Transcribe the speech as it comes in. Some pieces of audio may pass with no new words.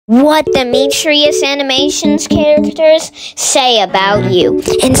what Demetrius animations characters say about you.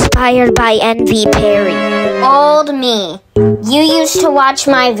 Inspired by Envy Perry. Old me. You used to watch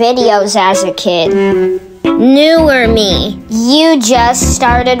my videos as a kid. Newer me. You just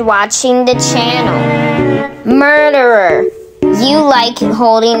started watching the channel. Murderer. You like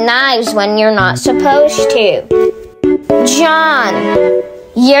holding knives when you're not supposed to. John.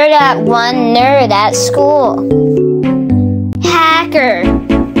 You're that one nerd at school. Hacker.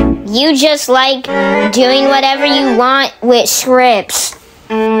 You just like doing whatever you want with scripts.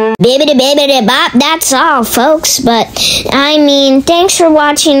 Bibbidi bop, that's all, folks. But, I mean, thanks for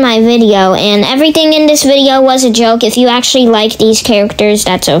watching my video. And everything in this video was a joke. If you actually like these characters,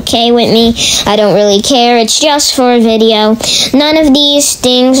 that's okay with me. I don't really care. It's just for a video. None of these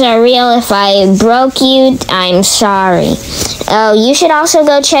things are real. If I broke you, I'm sorry. Oh, you should also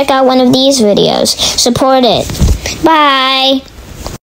go check out one of these videos. Support it. Bye.